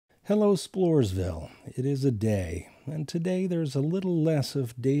Hello, Sploresville. It is a day, and today there's a little less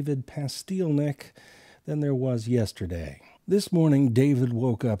of David Pastilnik than there was yesterday. This morning, David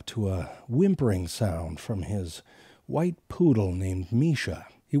woke up to a whimpering sound from his white poodle named Misha.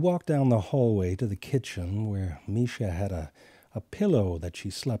 He walked down the hallway to the kitchen where Misha had a pillow that she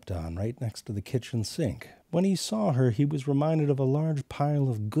slept on right next to the kitchen sink. When he saw her, he was reminded of a large pile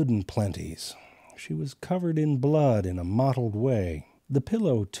of good and plenties. She was covered in blood in a mottled way. The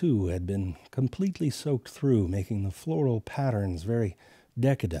pillow, too, had been completely soaked through, making the floral patterns very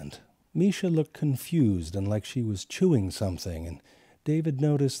decadent. Misha looked confused and like she was chewing something, and David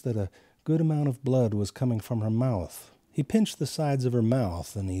noticed that a good amount of blood was coming from her mouth. He pinched the sides of her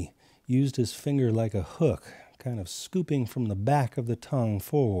mouth, and he used his finger like a hook, kind of scooping from the back of the tongue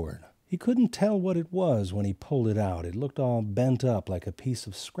forward. He couldn't tell what it was when he pulled it out. It looked all bent up like a piece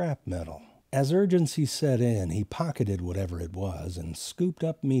of scrap metal. As urgency set in, he pocketed whatever it was and scooped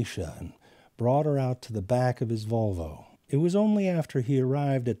up Misha and brought her out to the back of his Volvo. It was only after he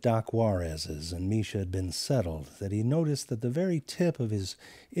arrived at Doc Juarez's and Misha had been settled that he noticed that the very tip of his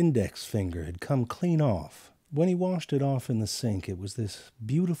index finger had come clean off. When he washed it off in the sink, it was this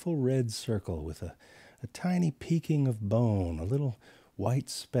beautiful red circle with a tiny peaking of bone, a little white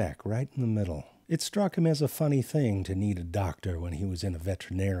speck right in the middle. It struck him as a funny thing to need a doctor when he was in a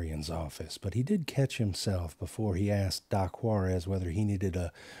veterinarian's office, but he did catch himself before he asked Doc Juarez whether he needed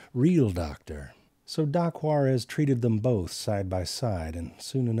a real doctor. So Doc Juarez treated them both side by side, and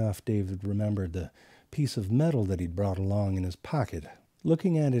soon enough David remembered the piece of metal that he'd brought along in his pocket.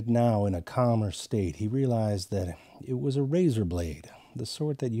 Looking at it now in a calmer state, he realized that it was a razor blade, the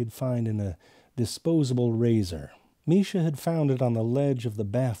sort that you'd find in a disposable razor. Misha had found it on the ledge of the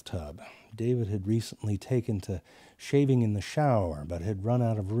bathtub. David had recently taken to shaving in the shower, but had run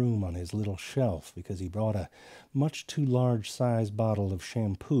out of room on his little shelf because he brought a much too large size bottle of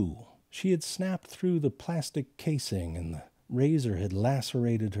shampoo. She had snapped through the plastic casing, and the razor had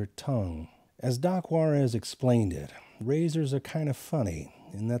lacerated her tongue. As Doc Juarez explained it, razors are kind of funny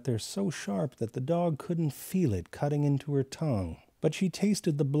in that they're so sharp that the dog couldn't feel it cutting into her tongue. But she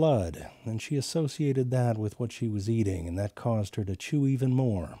tasted the blood, and she associated that with what she was eating, and that caused her to chew even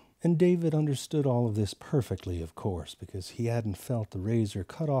more. And David understood all of this perfectly, of course, because he hadn't felt the razor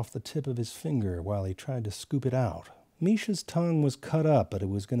cut off the tip of his finger while he tried to scoop it out. Misha's tongue was cut up, but it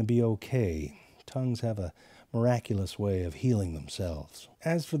was going to be okay. Tongues have a miraculous way of healing themselves.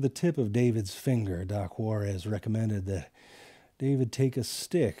 As for the tip of David's finger, Doc Juarez recommended that David take a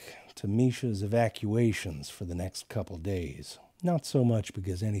stick to Misha's evacuations for the next couple days. Not so much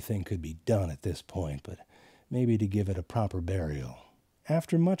because anything could be done at this point, but maybe to give it a proper burial.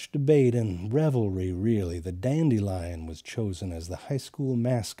 After much debate and revelry, really, the dandelion was chosen as the high school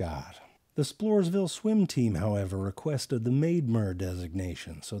mascot. The Sploresville swim team, however, requested the Maidmer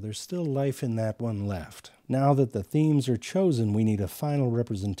designation, so there's still life in that one left. Now that the themes are chosen, we need a final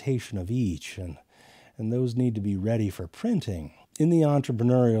representation of each, and those need to be ready for printing. In the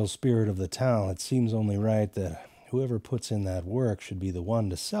entrepreneurial spirit of the town, it seems only right that whoever puts in that work should be the one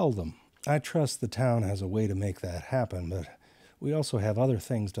to sell them. I trust the town has a way to make that happen, but we also have other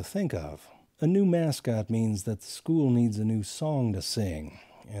things to think of. A new mascot means that the school needs a new song to sing,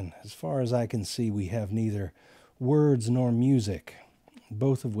 and as far as I can see, we have neither words nor music,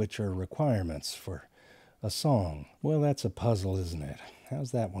 both of which are requirements for a song. Well, that's a puzzle, isn't it?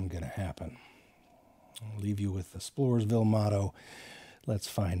 How's that one going to happen? I'll leave you with the Sploresville motto, let's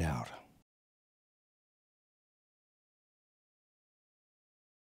find out.